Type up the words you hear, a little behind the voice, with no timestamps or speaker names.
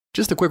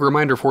Just a quick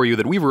reminder for you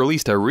that we've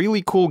released a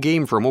really cool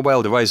game for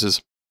mobile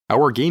devices.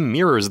 Our game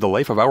mirrors the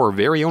life of our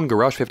very own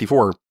Garage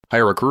 54.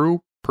 Hire a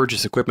crew,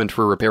 purchase equipment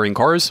for repairing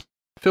cars,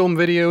 film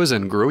videos,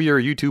 and grow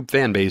your YouTube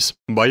fan base.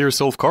 Buy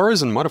yourself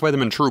cars and modify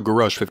them in true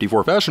Garage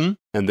 54 fashion,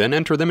 and then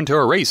enter them into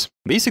a race.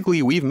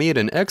 Basically, we've made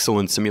an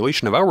excellent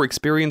simulation of our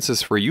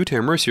experiences for you to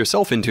immerse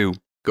yourself into.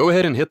 Go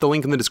ahead and hit the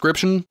link in the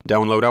description,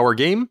 download our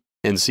game,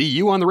 and see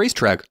you on the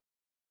racetrack.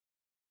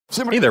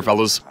 Hey there,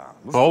 fellas.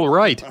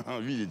 Alright.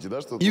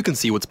 You can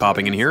see what's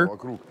popping in here.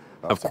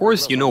 Of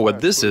course, you know what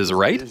this is,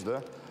 right?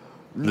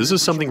 This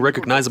is something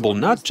recognizable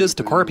not just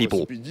to car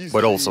people,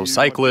 but also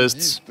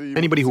cyclists,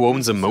 anybody who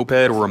owns a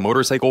moped or a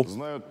motorcycle.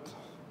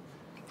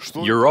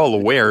 You're all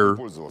aware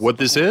what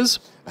this is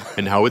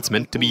and how it's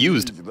meant to be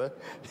used.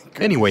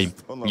 Anyway,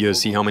 you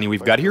see how many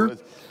we've got here?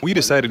 We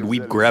decided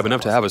we'd grab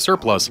enough to have a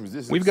surplus.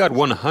 We've got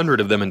 100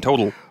 of them in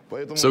total.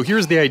 So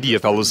here's the idea,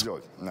 fellas.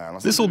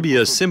 This will be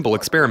a simple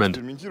experiment,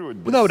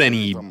 without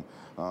any...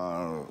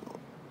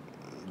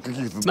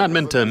 It's not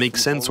meant to make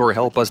sense or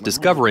help us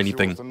discover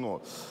anything.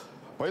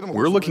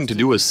 We're looking to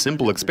do a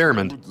simple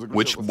experiment,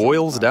 which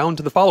boils down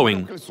to the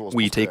following.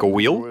 We take a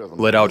wheel,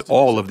 let out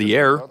all of the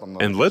air,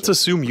 and let's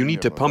assume you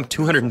need to pump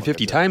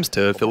 250 times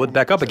to fill it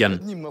back up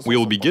again.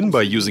 We'll begin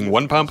by using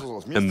one pump,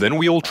 and then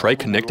we'll try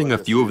connecting a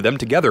few of them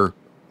together.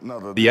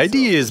 The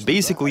idea is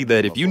basically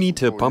that if you need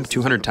to pump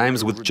 200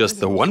 times with just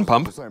the one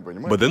pump,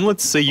 but then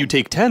let's say you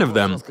take 10 of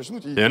them,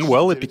 and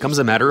well, it becomes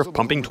a matter of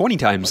pumping 20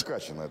 times.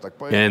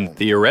 And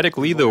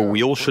theoretically, the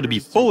wheel should be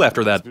full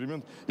after that.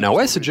 Now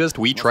I suggest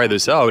we try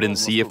this out and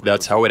see if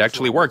that's how it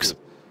actually works.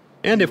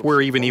 And if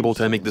we're even able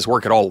to make this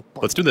work at all.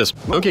 Let's do this.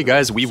 Okay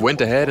guys, we went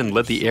ahead and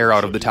let the air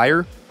out of the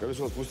tire.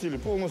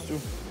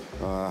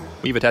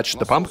 We've attached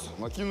the pump.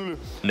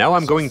 Now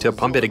I'm going to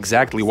pump it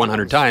exactly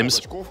 100 times,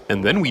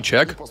 and then we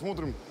check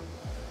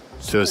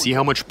to see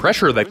how much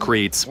pressure that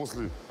creates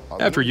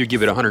after you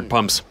give it 100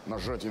 pumps.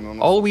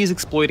 Always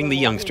exploiting the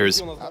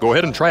youngsters. Go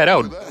ahead and try it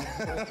out.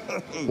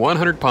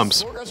 100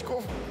 pumps.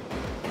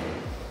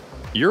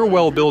 You're a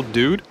well-built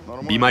dude.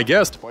 Be my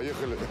guest.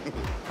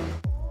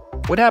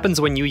 What happens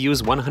when you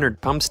use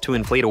 100 pumps to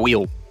inflate a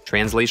wheel?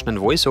 Translation and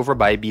voiceover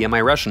by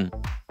BMI Russian.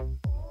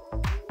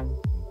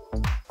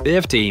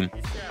 50.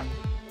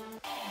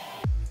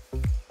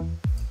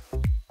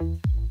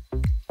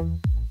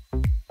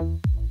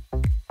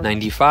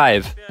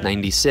 95,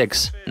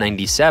 96,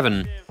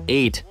 97,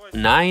 8,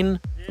 9,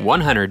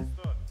 100.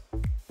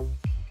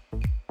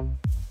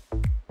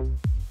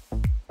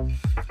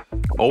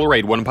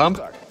 Alright, one pump,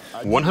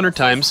 100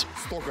 times,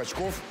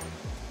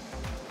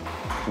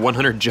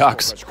 100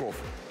 jocks.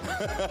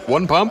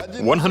 One pump,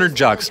 100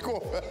 jocks.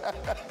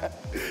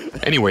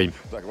 Anyway,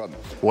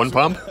 one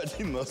pump,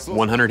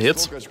 100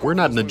 hits. We're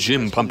not in the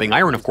gym pumping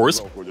iron, of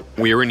course.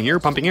 We're in here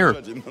pumping air.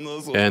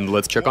 And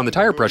let's check on the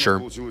tire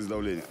pressure.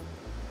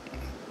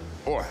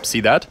 See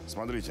that?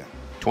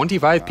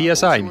 25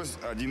 psi.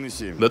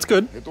 That's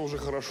good.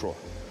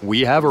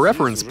 We have a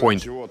reference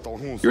point.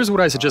 Here's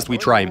what I suggest we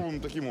try.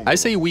 I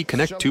say we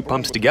connect two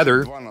pumps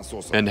together,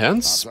 and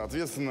hence,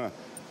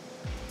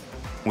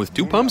 with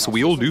two pumps,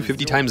 we'll do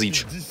 50 times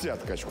each.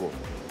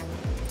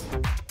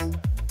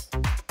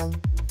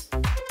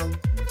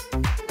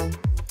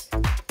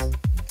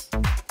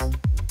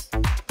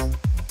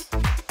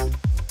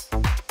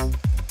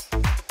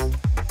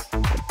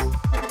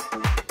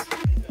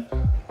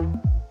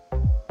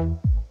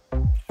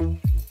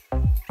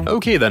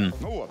 Okay then.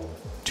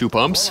 Two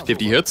pumps,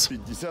 50 hits.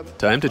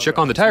 Time to check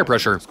on the tire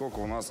pressure.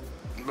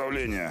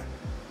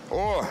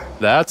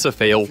 That's a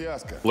fail.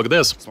 Look at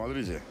this.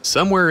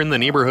 Somewhere in the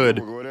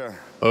neighborhood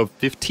of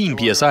 15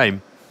 psi.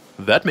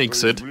 That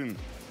makes it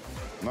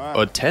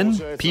a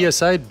 10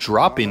 psi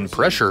drop in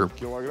pressure.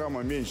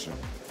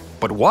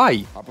 But why?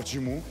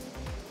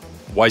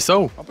 Why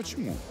so?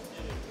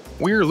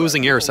 We're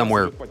losing air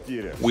somewhere.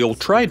 We'll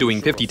try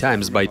doing 50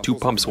 times by two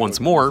pumps once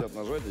more.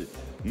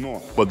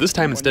 But this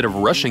time, instead of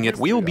rushing it,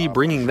 we'll be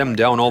bringing them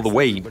down all the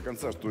way,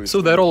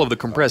 so that all of the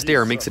compressed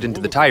air makes it into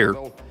the tire,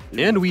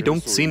 and we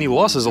don't see any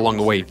losses along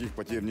the way.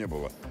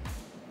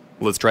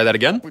 Let's try that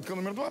again.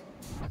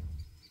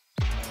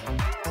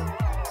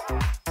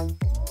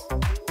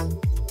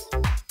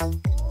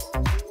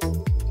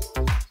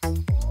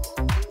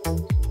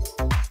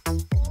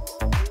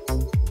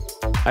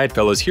 Alright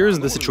fellas, here's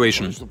the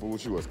situation.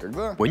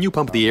 When you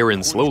pump the air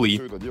in slowly,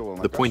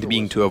 the point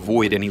being to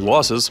avoid any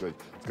losses,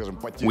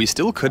 we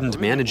still couldn't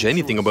manage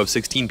anything above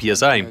 16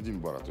 psi,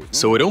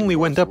 so it only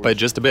went up by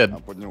just a bit.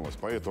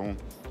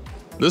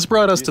 This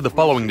brought us to the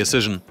following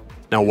decision.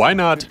 Now why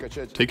not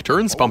take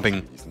turns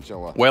pumping,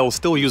 while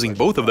still using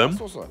both of them?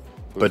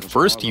 But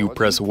first you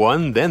press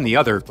one, then the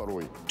other.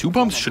 Two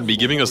pumps should be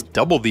giving us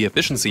double the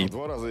efficiency.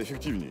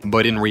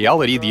 But in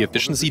reality, the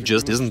efficiency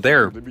just isn't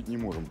there.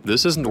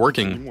 This isn't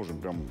working.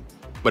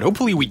 But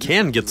hopefully we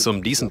can get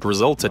some decent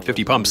results at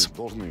 50 pumps.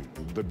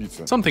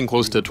 Something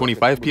close to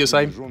 25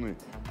 psi.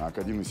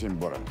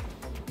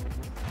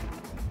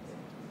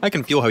 I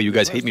can feel how you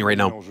guys hate me right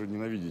now.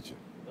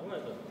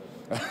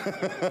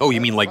 Oh, you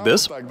mean like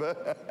this?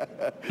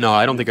 No,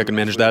 I don't think I can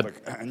manage that.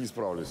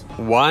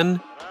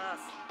 1,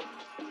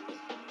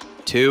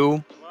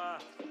 2,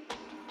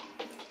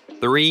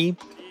 3,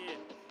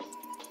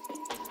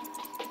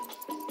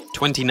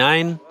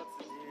 29,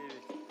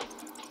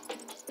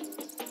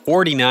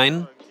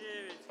 49,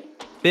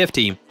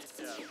 50.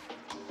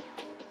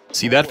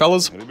 See that,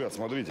 fellas?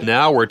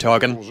 Now we're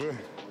talking.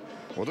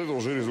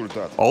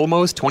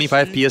 Almost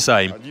 25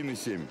 psi.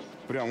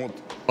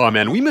 Oh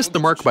man, we missed the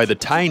mark by the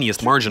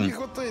tiniest margin.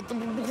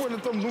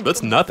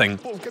 That's nothing.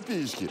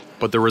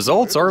 But the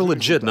results are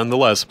legit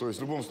nonetheless.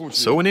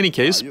 So in any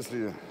case,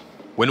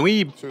 when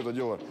we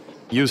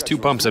use 2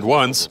 pumps at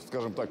once,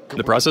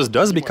 the process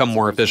does become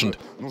more efficient.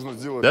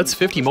 That's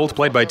 50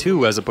 multiplied by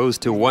 2 as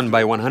opposed to 1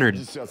 by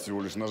 100.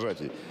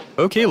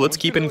 Okay, let's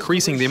keep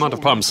increasing the amount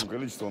of pumps.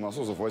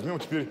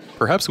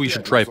 Perhaps we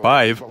should try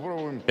 5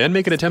 and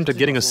make an attempt at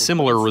getting a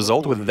similar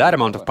result with that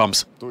amount of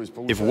pumps.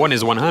 If 1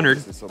 is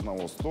 100,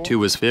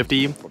 2 is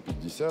 50,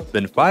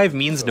 then 5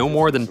 means no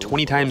more than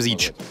 20 times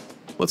each.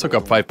 Let's hook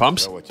up 5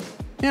 pumps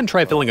and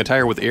try filling a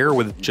tire with air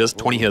with just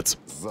 20 hits.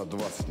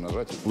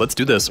 Let's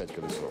do this.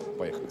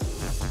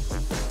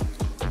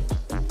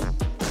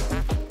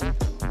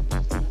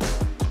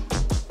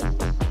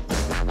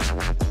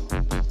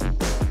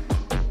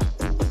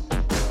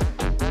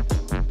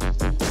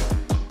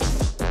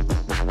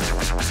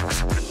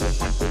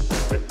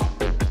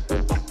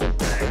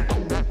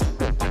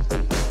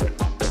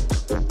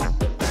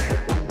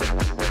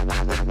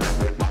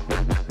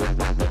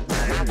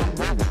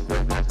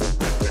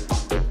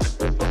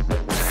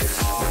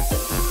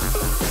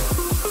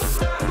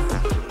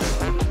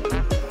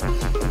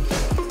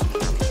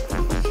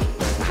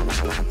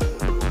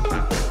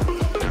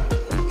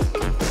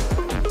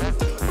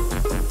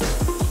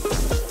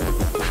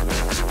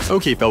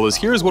 Okay, fellas,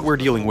 here's what we're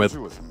dealing with.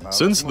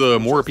 Since the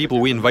more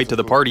people we invite to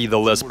the party, the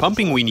less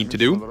pumping we need to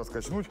do,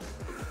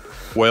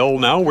 well,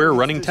 now we're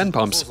running 10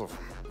 pumps.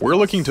 We're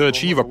looking to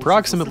achieve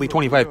approximately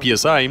 25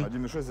 psi,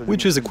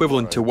 which is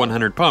equivalent to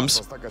 100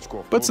 pumps.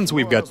 But since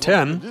we've got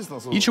 10,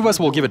 each of us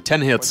will give it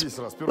 10 hits.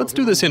 Let's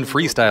do this in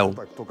freestyle,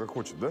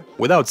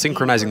 without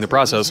synchronizing the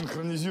process.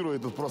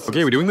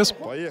 Okay, we doing this?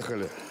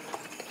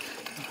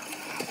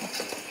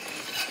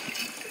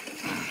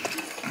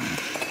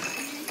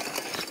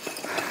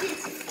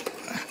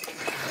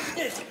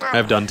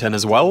 I've done 10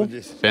 as well.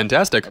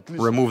 Fantastic.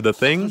 Remove the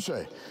thing.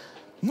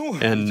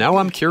 And now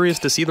I'm curious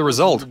to see the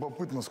result.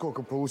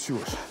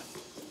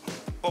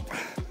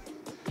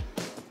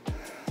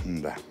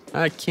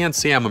 I can't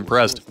say I'm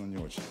impressed.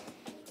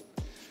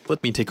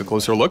 Let me take a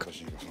closer look.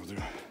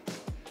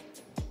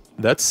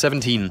 That's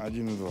 17.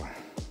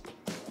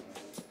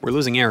 We're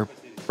losing air,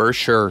 for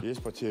sure.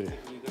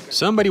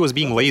 Somebody was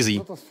being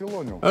lazy.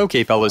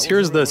 Okay, fellas,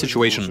 here's the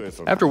situation.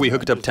 After we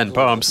hooked up 10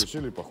 pumps,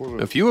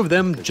 a few of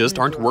them just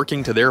aren't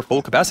working to their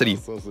full capacity.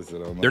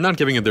 They're not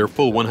giving it their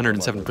full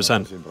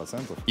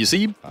 107%. You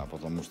see,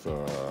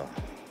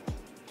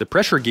 the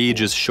pressure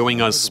gauge is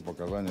showing us,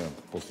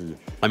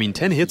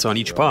 10 hits on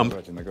each pump,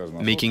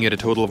 making it a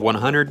total of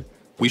 100.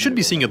 We should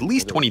be seeing at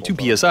least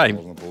 22 psi.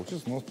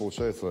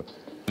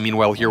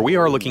 Meanwhile, here we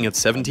are looking at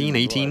 17,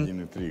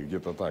 18,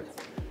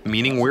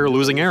 meaning we're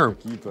losing air.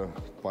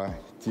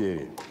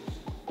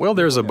 Well,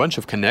 there's a bunch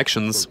of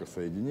connections,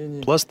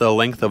 plus the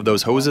length of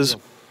those hoses,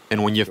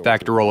 and when you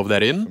factor all of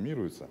that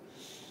in,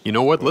 you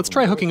know what, let's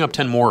try hooking up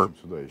 10 more.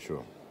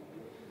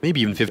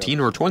 Maybe even 15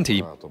 or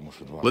 20.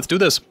 Let's do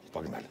this.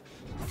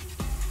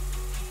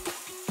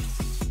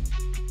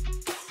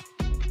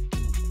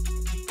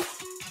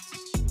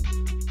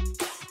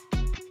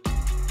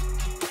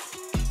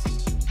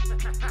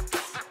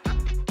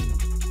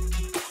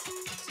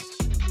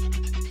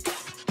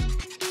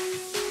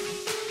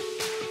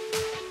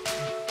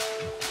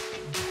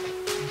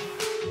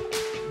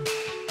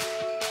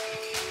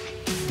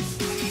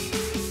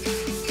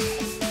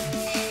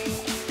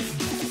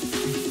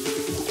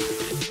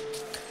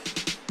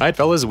 Alright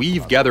fellas,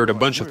 we've gathered a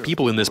bunch of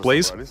people in this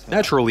place.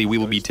 Naturally, we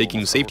will be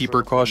taking safety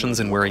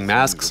precautions and wearing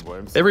masks.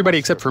 Everybody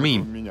except for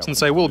me,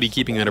 since I will be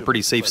keeping at a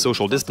pretty safe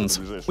social distance.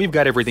 We've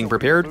got everything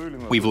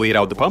prepared, we've laid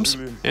out the pumps,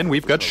 and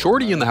we've got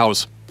Shorty in the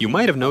house. You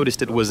might have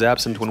noticed it was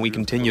absent when we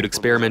continued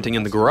experimenting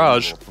in the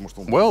garage.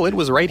 Well, it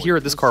was right here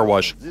at this car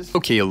wash.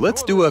 Okay,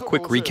 let's do a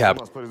quick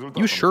recap.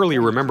 You surely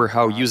remember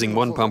how using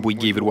one pump we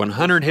gave it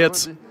 100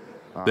 hits,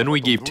 then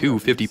we gave 2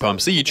 50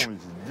 pumps each.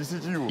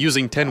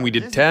 Using 10 we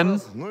did 10,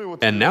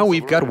 and now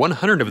we've got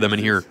 100 of them in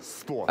here.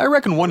 I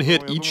reckon one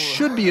hit each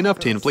should be enough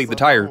to inflate the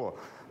tire.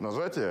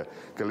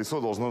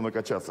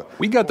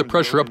 We got the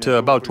pressure up to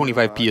about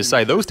 25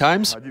 psi those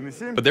times,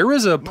 but there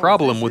is a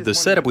problem with the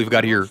setup we've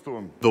got here.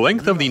 The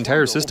length of the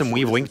entire system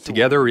we've linked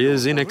together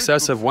is in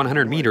excess of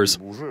 100 meters,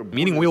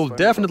 meaning we'll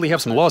definitely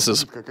have some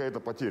losses.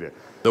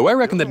 Though I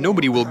reckon that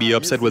nobody will be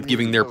upset with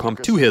giving their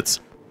pump 2 hits,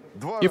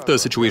 if the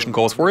situation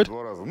calls for it.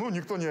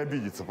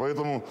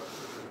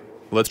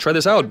 Let's try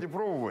this out.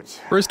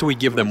 First we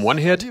give them 1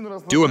 hit,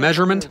 do a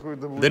measurement,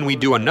 then we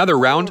do another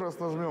round.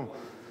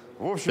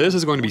 This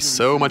is going to be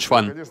so much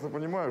fun.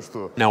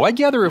 Now, I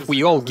gather if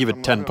we all give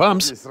it 10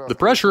 pumps, the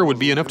pressure would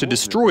be enough to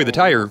destroy the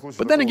tire.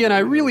 But then again, I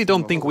really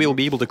don't think we'll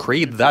be able to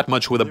create that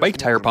much with a bike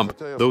tire pump,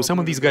 though some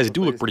of these guys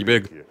do look pretty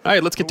big.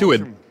 Alright, let's get to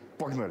it.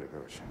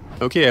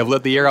 Okay, I've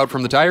let the air out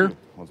from the tire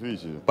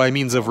by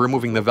means of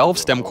removing the valve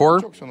stem core.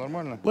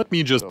 Let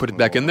me just put it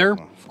back in there.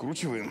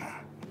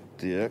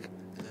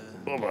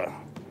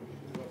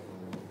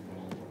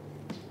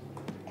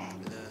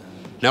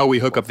 Now we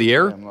hook up the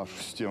air.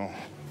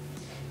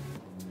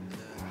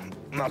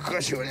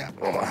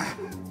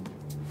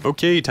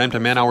 Okay, time to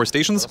man our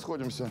stations.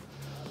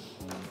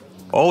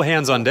 All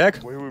hands on deck.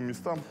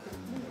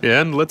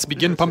 And let's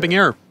begin pumping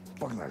air.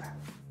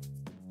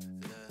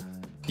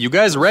 You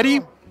guys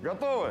ready?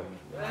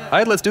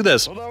 Alright, let's do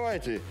this. 1.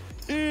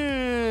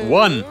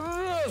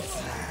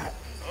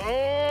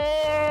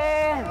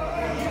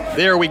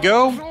 There we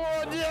go.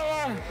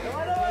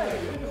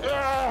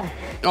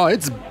 Oh,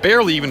 it's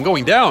barely even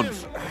going down.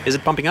 Is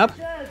it pumping up?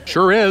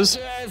 Sure is.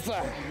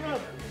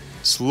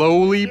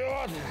 Slowly.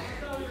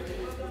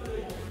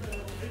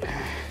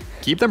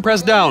 Keep them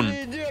pressed down.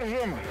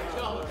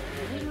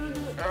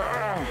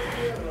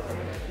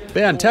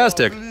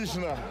 Fantastic.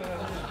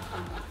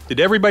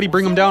 Did everybody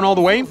bring them down all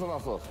the way?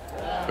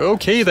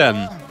 Okay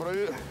then.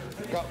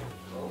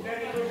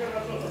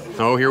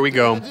 Oh, here we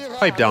go.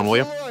 Pipe down, will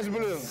you?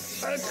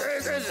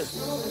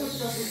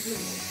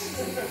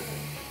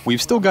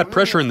 We've still got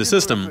pressure in the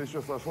system.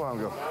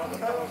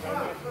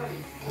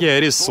 Yeah,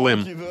 it is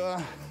slim.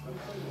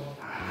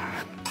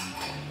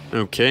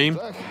 Okay.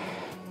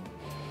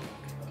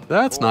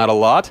 That's not a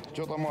lot.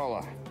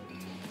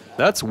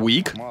 That's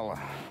weak.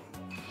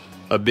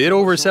 A bit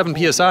over 7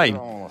 psi.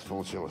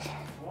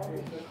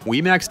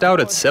 We maxed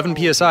out at 7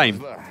 psi.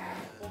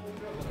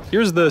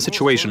 Here's the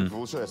situation.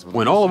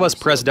 When all of us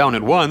press down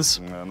at once,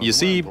 you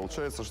see,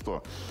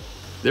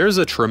 there's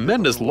a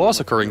tremendous loss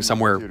occurring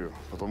somewhere.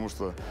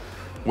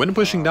 When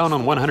pushing down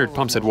on 100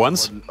 pumps at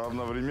once,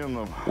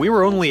 we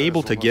were only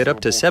able to get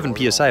up to 7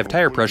 psi of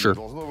tire pressure.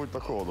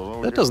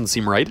 That doesn't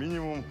seem right.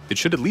 It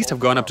should at least have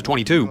gone up to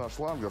 22.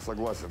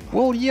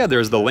 Well, yeah,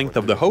 there's the length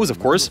of the hose, of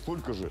course,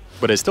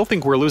 but I still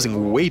think we're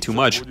losing way too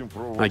much.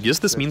 I guess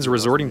this means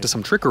resorting to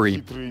some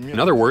trickery. In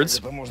other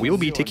words, we'll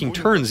be taking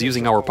turns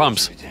using our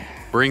pumps.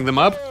 Bring them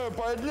up.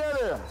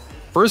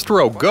 First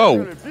row,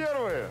 go!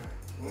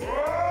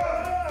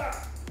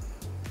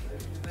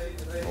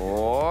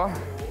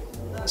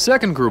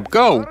 Second group,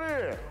 go!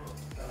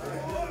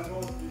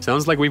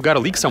 Sounds like we've got a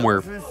leak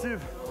somewhere.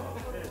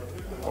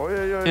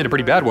 And a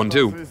pretty bad one,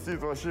 too.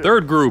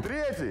 Third group.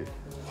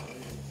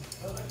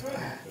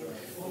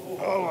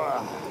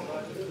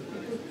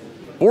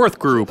 Fourth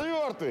group.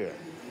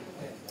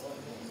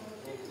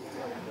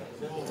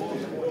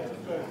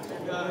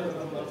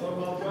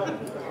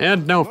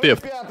 And now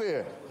fifth.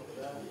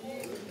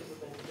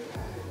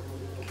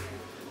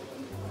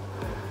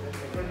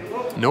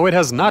 No, it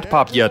has not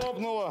popped yet.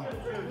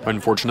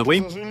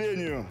 Unfortunately.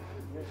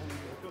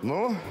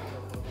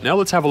 Now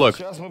let's have a look.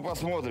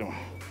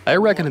 I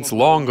reckon it's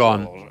long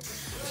gone.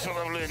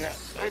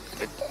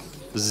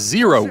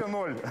 0.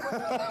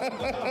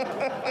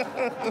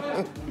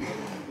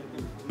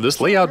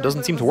 This layout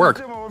doesn't seem to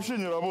work.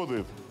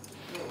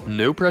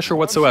 No pressure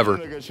whatsoever.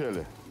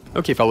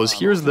 Okay, fellas,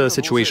 here's the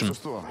situation.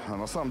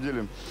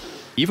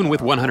 Even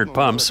with 100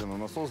 pumps,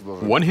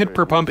 1 hit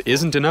per pump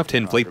isn't enough to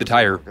inflate the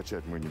tire.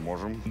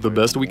 The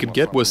best we could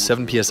get was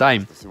 7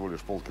 psi.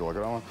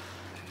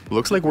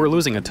 Looks like we're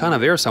losing a ton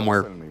of air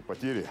somewhere.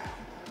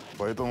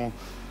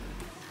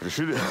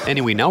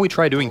 Anyway, now we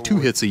try doing 2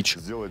 hits each.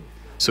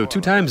 So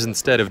 2 times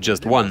instead of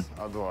just 1.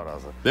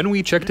 Then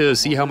we check to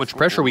see how much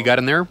pressure we got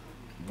in there,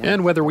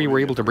 and whether we were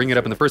able to bring it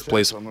up in the first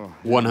place.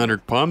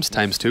 100 pumps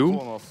times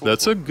 2,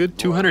 that's a good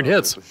 200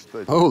 hits.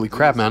 Holy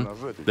crap, man.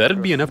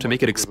 That'd be enough to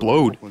make it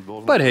explode.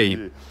 But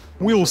hey,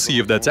 we'll see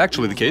if that's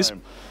actually the case.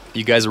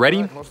 You guys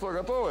ready?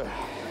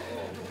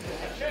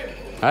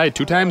 Alright,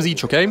 2 times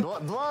each, okay?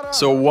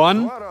 So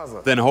 1,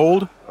 then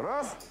hold,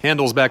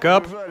 handles back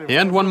up,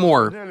 and 1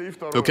 more.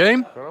 Okay?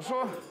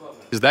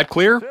 Is that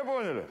clear?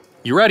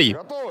 You ready?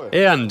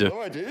 And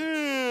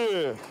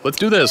let's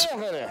do this.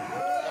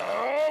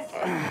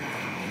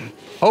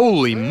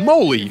 Holy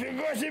moly!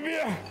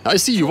 I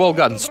see you've all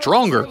gotten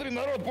stronger.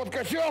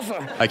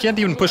 I can't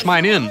even push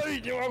mine in.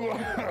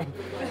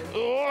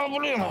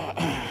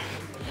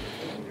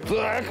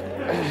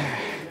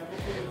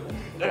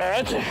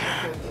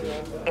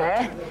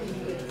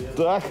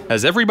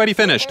 Has everybody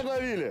finished?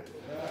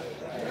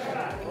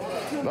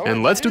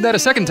 And let's do that a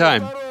second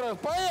time.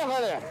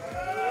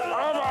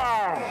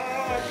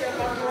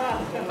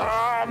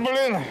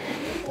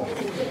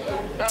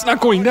 It's not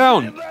going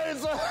down.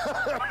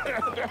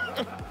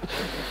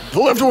 The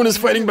left one is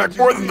fighting back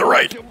more than the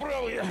right.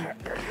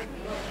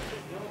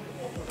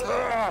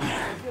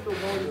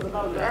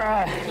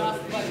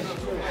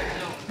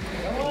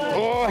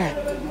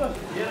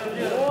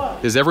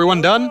 Is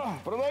everyone done?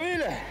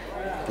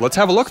 Let's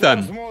have a look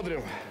then.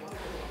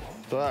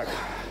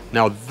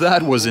 Now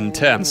that was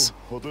intense.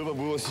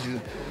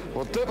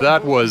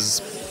 That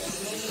was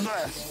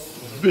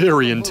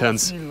Very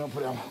intense.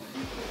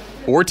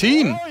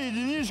 14!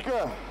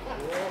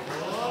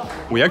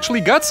 We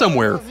actually got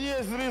somewhere.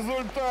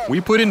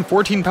 We put in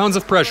 14 pounds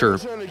of pressure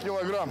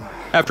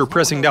after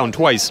pressing down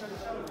twice.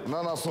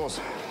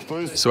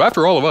 So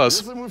after all of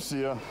us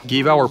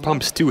gave our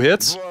pumps 2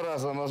 hits,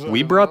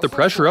 we brought the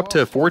pressure up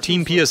to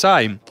 14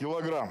 psi.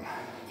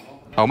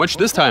 How much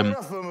this time?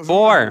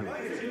 4.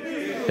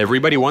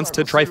 Everybody wants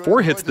to try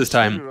 4 hits this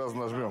time.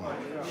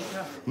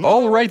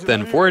 Alright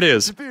then, 4 it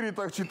is.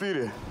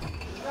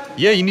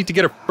 Yeah, you need to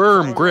get a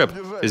firm grip.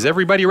 Is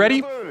everybody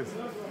ready?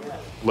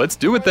 Let's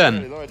do it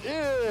then.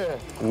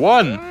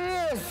 1.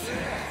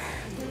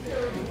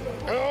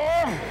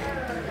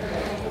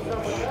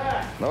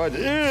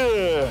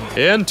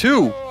 And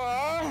 2.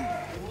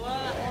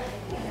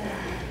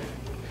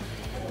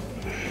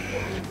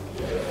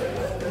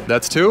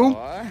 That's 2.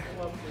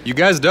 You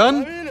guys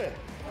done?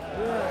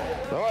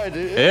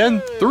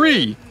 And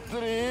 3.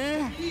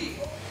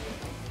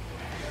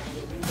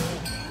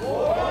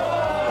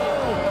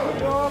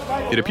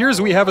 It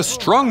appears we have a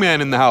strong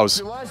man in the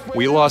house.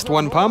 We lost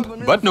 1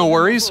 pump, but no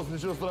worries.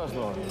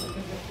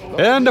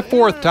 And a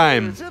 4th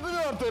time.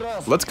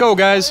 Let's go,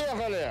 guys.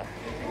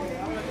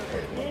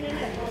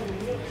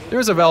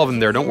 There's a valve in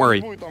there, don't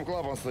worry.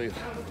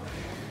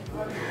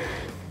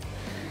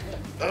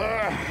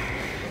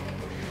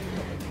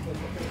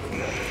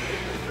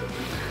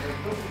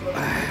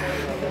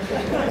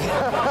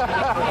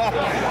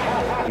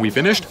 We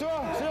finished?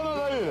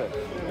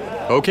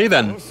 Okay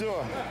then.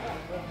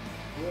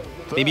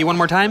 Maybe one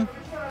more time?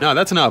 No,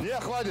 that's enough.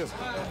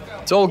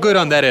 It's all good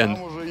on that end.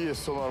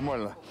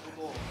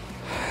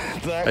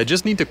 I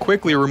just need to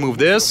quickly remove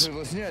this.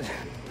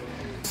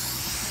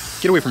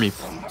 Get away from me.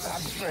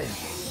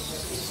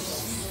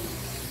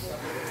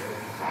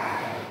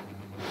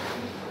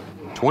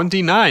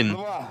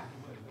 $29.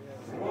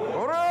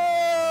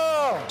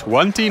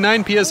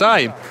 29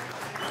 psi.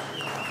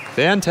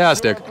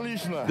 Fantastic.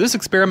 This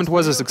experiment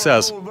was a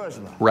success,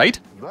 right?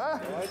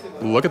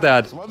 Look at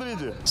that.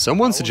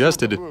 Someone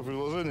suggested,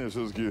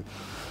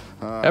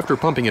 after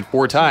pumping it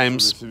 4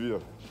 times,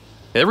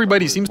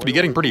 everybody seems to be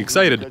getting pretty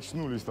excited.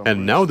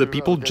 And now the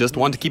people just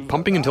want to keep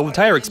pumping until the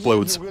tire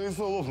explodes.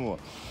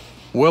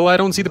 Well, I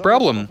don't see the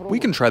problem. We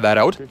can try that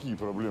out.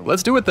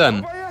 Let's do it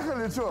then.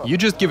 You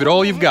just give it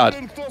all you've got.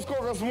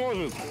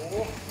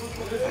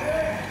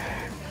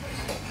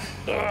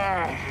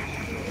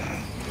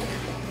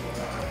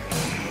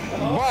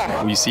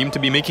 We seem to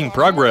be making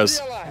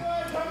progress.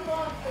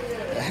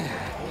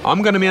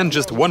 I'm gonna man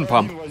just 1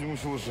 pump.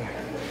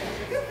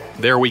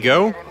 There we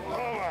go.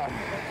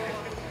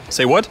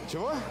 Say what?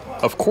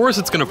 Of course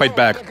it's gonna fight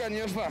back.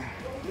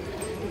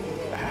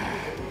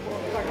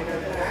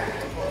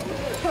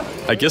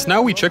 I guess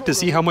now we check to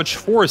see how much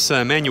force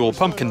a manual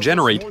pump can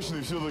generate,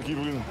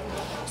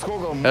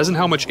 as in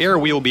how much air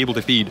we'll be able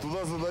to feed.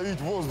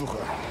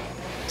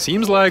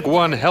 Seems like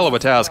one hell of a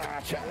task.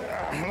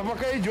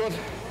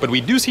 But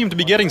we do seem to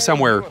be getting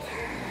somewhere.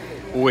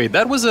 Wait,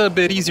 that was a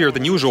bit easier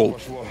than usual.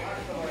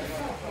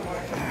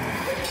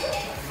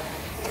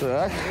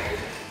 Так.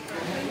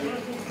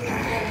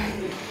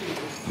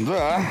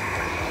 Да.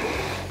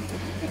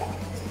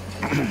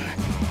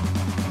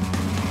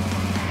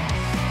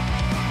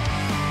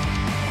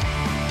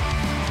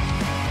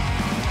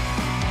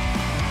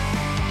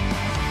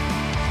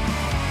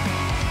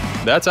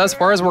 That's as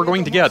far as we're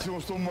going to get.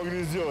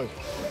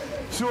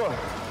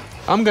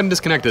 I'm gonna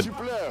disconnect it.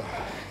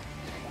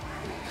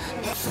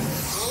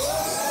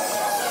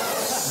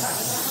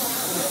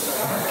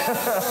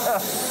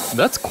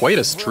 That's quite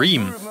a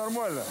stream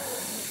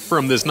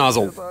from this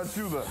nozzle.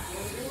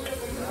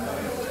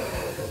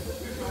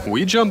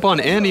 We jump on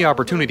any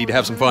opportunity to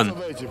have some fun.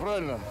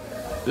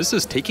 This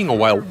is taking a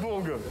while.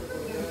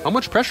 How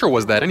much pressure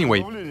was that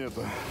anyway?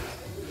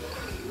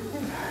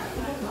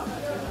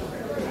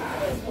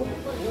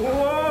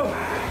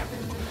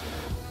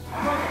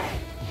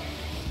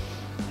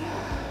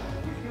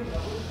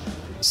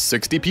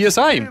 $60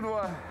 psi.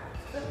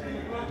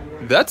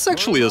 That's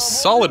actually a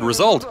solid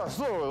result.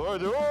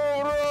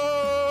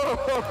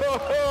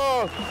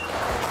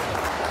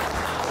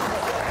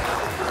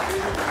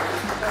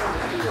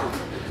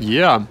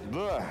 Yeah,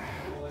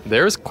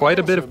 there's quite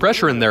a bit of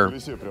pressure in there.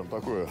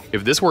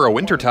 If this were a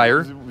winter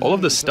tire, all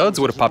of the studs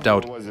would have popped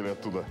out.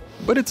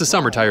 But it's a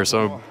summer tire,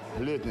 so...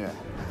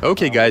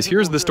 Okay guys,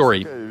 here's the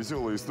story.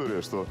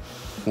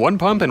 1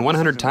 pump and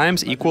 100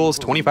 times equals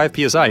 25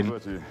 psi.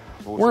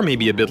 Or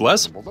maybe a bit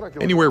less,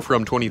 anywhere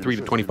from 23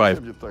 to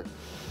 25.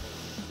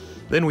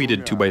 Then we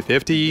did 2 by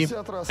 50,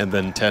 and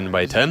then 10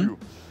 by 10.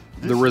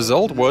 The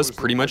result was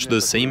pretty much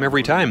the same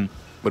every time.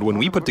 But when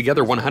we put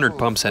together 100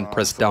 pumps and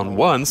pressed down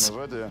once,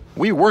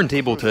 we weren't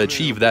able to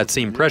achieve that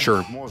same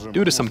pressure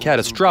due to some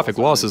catastrophic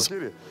losses.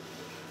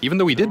 Even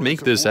though we did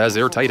make this as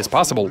airtight as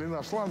possible.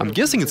 I'm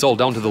guessing it's all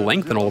down to the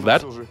length and all of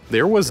that.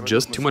 There was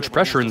just too much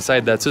pressure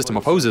inside that system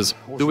of hoses,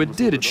 though it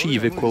did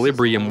achieve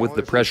equilibrium with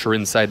the pressure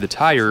inside the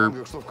tire,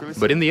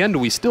 but in the end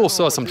we still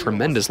saw some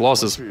tremendous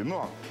losses.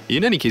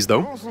 In any case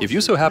though, if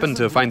you so happen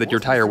to find that your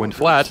tire went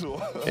flat,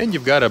 and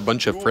you've got a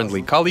bunch of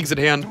friendly colleagues at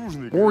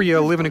hand, or you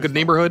live in a good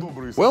neighborhood,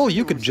 well,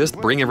 you could just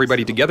bring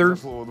everybody together,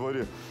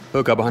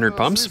 hook up 100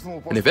 pumps,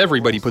 and if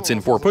everybody puts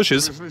in 4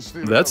 pushes,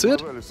 that's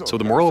it. So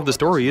the moral of the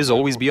story is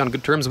always be on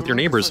good terms with your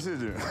neighbors.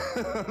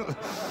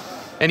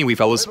 Anyway,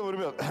 fellas,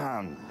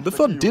 the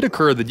thought did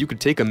occur that you could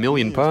take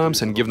 1,000,000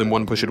 pumps and give them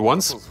 1 push at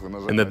once,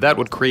 and that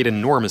would create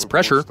enormous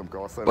pressure,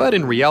 but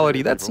in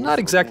reality that's not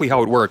exactly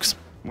how it works.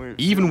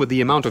 Even with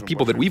the amount of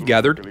people that we've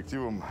gathered,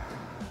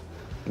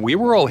 we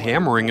were all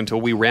hammering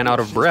until we ran out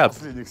of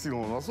breath,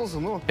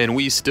 and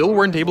we still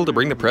weren't able to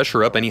bring the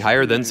pressure up any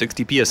higher than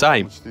 60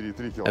 psi.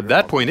 At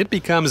that point, it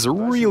becomes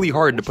really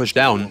hard to push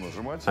down.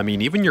 I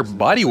mean, even your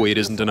body weight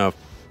isn't enough.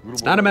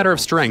 It's not a matter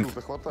of strength.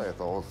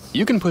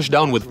 You can push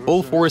down with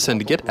full force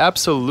and get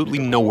absolutely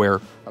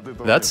nowhere.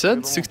 That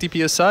said,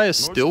 60 psi is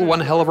still one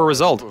hell of a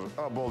result.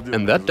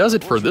 And that does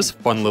it for this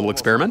fun little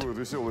experiment.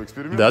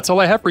 That's all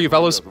I have for you,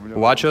 fellas.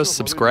 Watch us,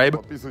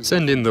 subscribe,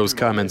 send in those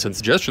comments and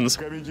suggestions,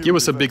 give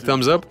us a big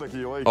thumbs up.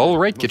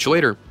 Alright, catch you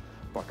later.